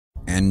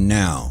And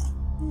now,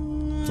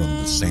 from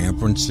the San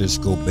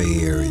Francisco Bay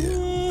Area,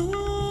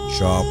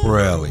 Shaw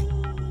Pirelli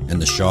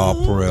and the Shaw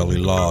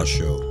Pirelli Law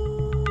Show,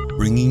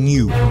 bringing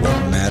you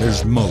what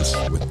matters most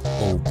with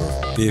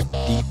over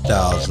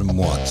 50,000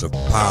 watts of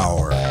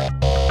power.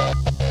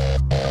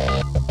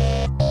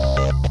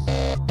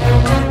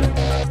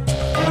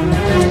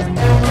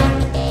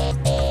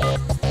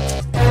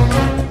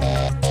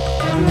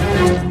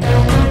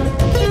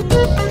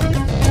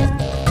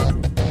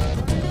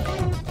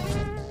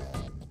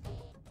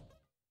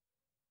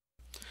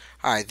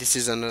 Hi, this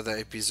is another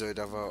episode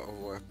of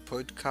our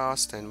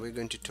podcast, and we're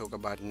going to talk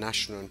about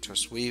national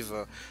interest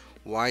waiver.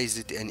 Why is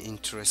it an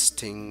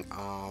interesting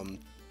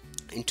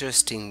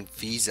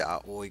visa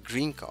or a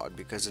green card?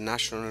 Because the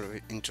national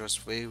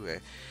interest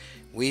waiver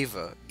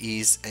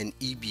is an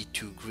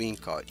EB2 green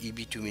card.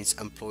 EB2 means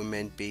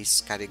employment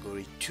based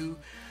category 2,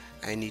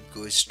 and it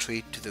goes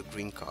straight to the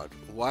green card.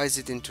 Why is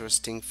it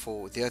interesting?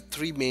 There are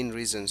three main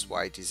reasons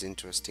why it is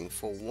interesting.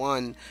 For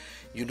one,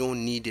 you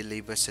don't need a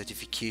labor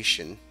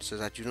certification, so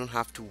that you don't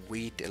have to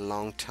wait a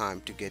long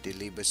time to get a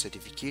labor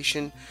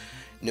certification.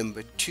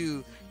 Number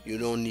two, you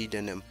don't need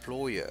an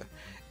employer.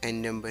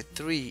 And number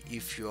three,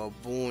 if you are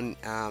born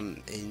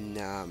in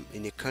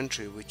a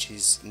country which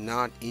is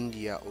not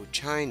India or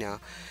China,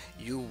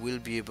 you will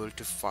be able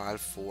to file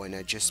for an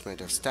adjustment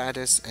of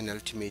status and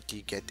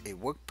ultimately get a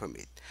work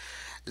permit.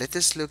 Let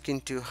us look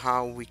into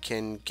how we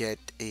can get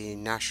a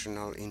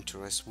national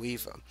interest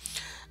waiver.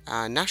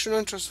 National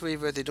interest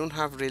waiver, they don't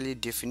have really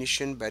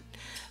definition, but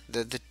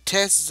the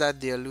test that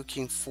they are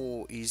looking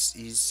for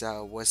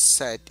was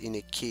set in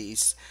a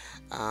case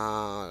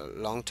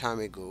long time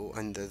ago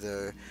under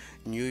the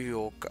New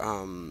York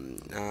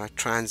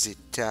transit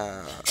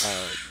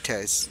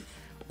test,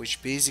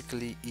 which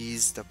basically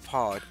is the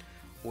part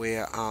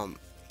where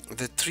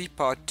the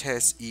three-part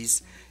test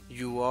is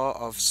you are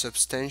of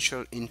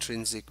substantial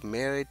intrinsic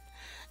merit,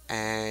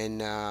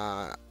 and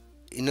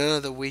in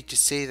another way to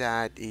say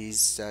that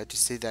is to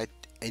say that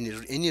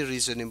any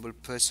reasonable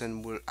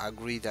person will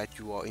agree that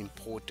you are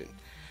important.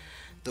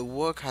 The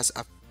work has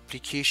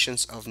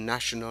applications of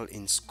national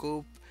in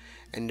scope,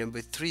 and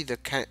number three,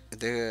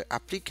 the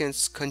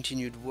applicant's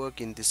continued work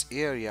in this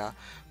area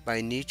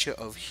by nature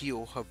of he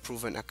or her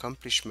proven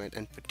accomplishment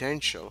and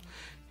potential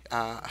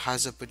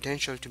has a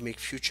potential to make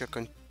future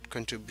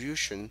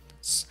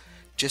contributions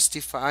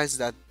justifies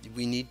that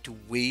we need to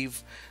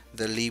waive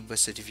the labor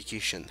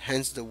certification,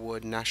 hence the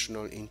word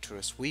national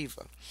interest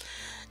waiver.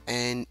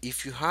 And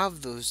if you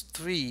have those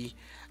three,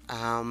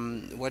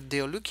 what they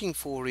are looking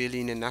for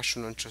really in a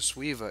national interest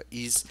waiver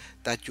is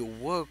that your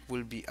work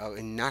will be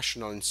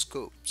national in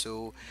scope.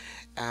 So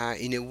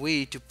in a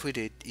way to put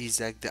it is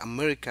like the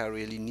America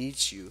really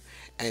needs you,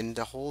 and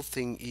the whole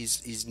thing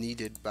is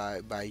needed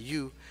by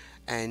you,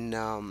 and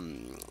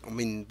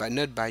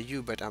not by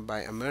you but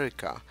by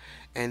America.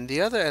 And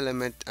the other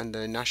element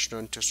under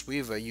national interest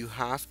waiver, you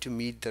have to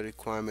meet the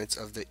requirements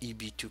of the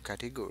EB2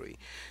 category.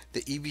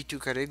 The EB2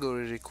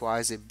 category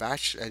requires a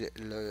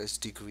bachelor's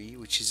degree,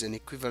 which is an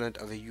equivalent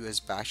of a US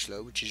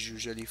bachelor, which is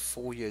usually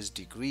 4 years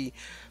degree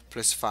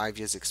plus 5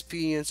 years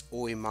experience,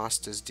 or a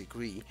master's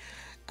degree.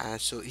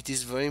 So it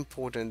is very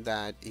important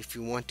that if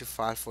you want to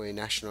file for a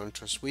national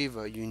interest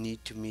waiver, you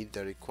need to meet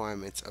the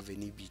requirements of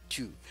an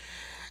EB2.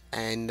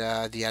 And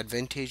the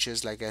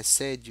advantages, like I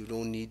said, you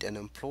don't need an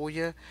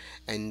employer,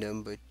 and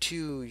number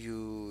two,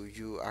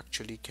 you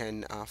actually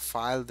can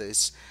file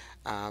this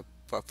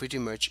pretty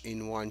much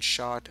in one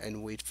shot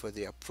and wait for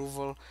the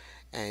approval,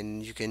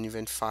 and you can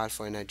even file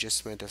for an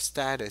adjustment of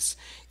status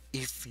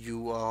if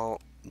you are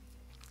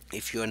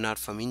not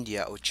from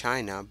India or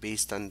China,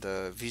 based on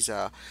the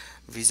visa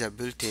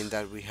bulletin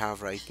that we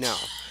have right now.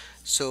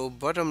 So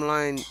bottom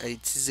line,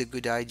 it is a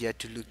good idea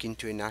to look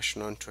into a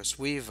national interest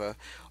waiver,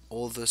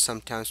 although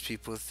sometimes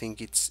people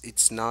think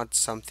it's not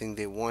something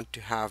they want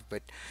to have,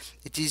 but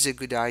it is a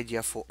good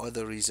idea for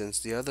other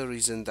reasons. The other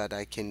reason that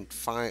I can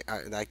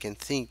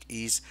think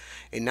is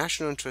a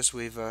national interest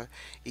waiver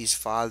is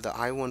filed, the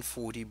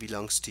I-140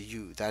 belongs to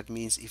you. That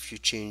means if you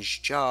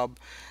change job,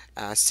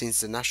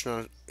 since the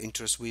national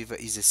interest waiver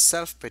is a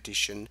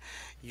self-petition,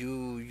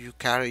 you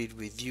carry it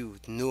with you.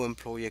 No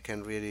employer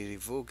can really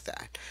revoke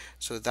that.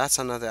 So that's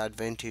another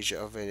advantage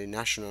of a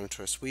national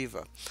interest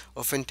waiver.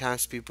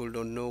 Oftentimes people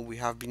don't know we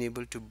have been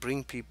able to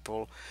bring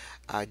people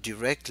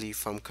directly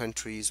from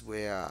countries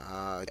where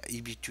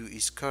EB2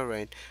 is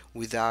current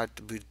with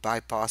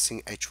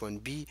bypassing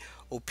H1B,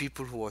 or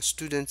people who are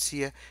students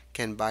here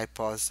can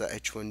bypass the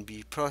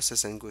H1B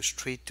process and go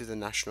straight to the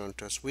national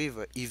interest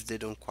waiver if they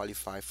don't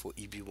qualify for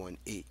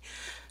EB1A.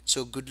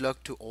 So good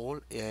luck to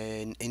all,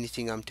 and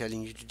anything I'm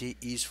telling you today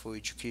is for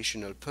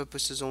educational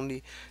purposes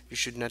only. You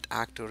should not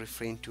act or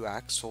refrain to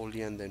act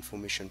solely on the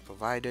information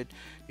provided.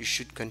 You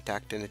should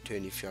contact an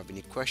attorney if you have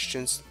any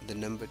questions. The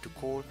number to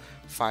call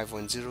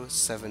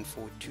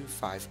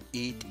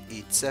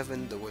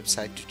 510-742-5887. The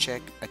website to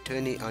check,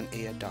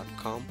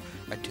 attorneyonair.com,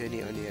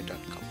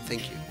 attorneyonair.com.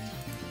 Thank you.